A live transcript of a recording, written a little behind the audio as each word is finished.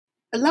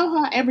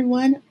Aloha,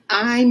 everyone.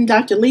 I'm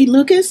Dr. Lee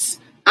Lucas.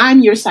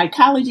 I'm your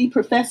psychology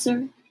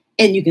professor,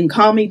 and you can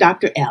call me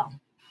Dr. L.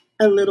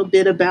 A little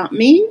bit about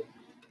me.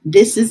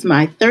 This is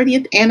my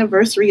 30th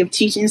anniversary of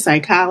teaching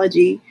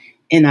psychology,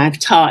 and I've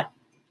taught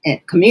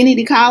at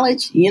community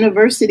college,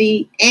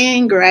 university,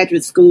 and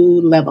graduate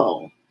school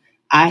level.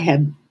 I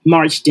have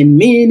marched in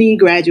many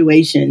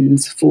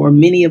graduations for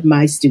many of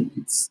my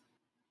students.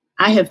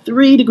 I have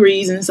 3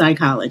 degrees in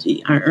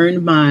psychology. I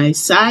earned my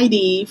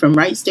PsyD from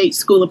Wright State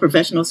School of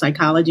Professional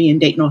Psychology in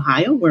Dayton,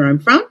 Ohio, where I'm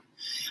from.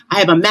 I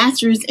have a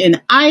master's in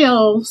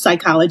IO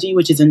psychology,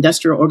 which is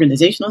industrial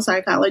organizational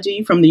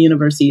psychology from the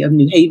University of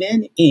New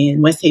Haven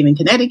in West Haven,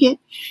 Connecticut.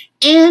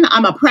 And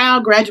I'm a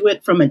proud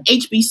graduate from an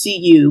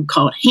HBCU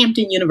called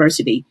Hampton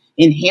University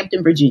in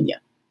Hampton,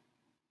 Virginia.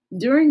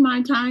 During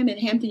my time at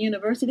Hampton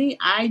University,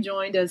 I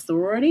joined a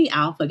sorority,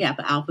 Alpha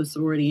Kappa Alpha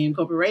Sorority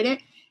Incorporated,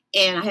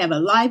 and I have a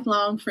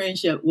lifelong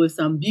friendship with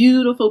some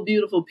beautiful,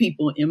 beautiful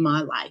people in my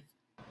life.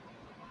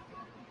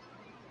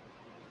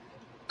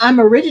 I'm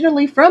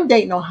originally from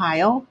Dayton,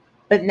 Ohio,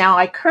 but now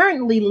I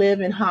currently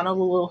live in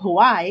Honolulu,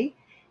 Hawaii,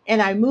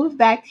 and I moved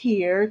back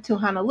here to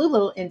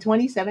Honolulu in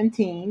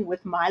 2017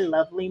 with my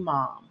lovely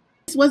mom.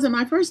 This wasn't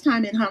my first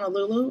time in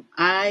Honolulu.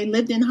 I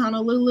lived in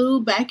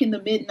Honolulu back in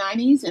the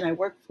mid-90s, and I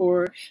worked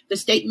for the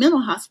State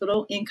Mental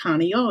Hospital in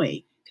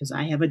Kaneohe because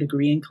I have a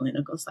degree in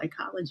clinical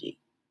psychology.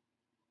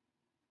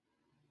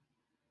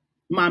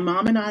 My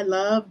mom and I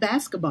love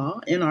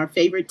basketball, and our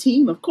favorite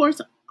team, of course,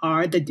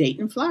 are the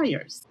Dayton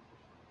Flyers.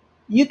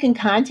 You can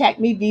contact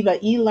me via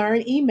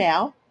eLearn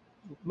email,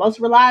 most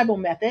reliable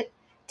method.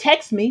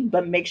 Text me,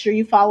 but make sure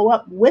you follow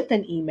up with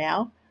an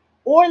email,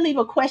 or leave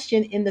a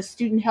question in the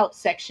student help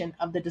section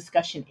of the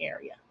discussion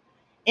area.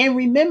 And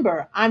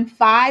remember, I'm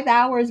 5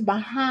 hours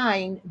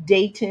behind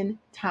Dayton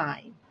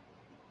time.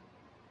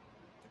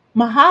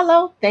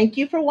 Mahalo. Thank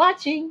you for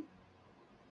watching.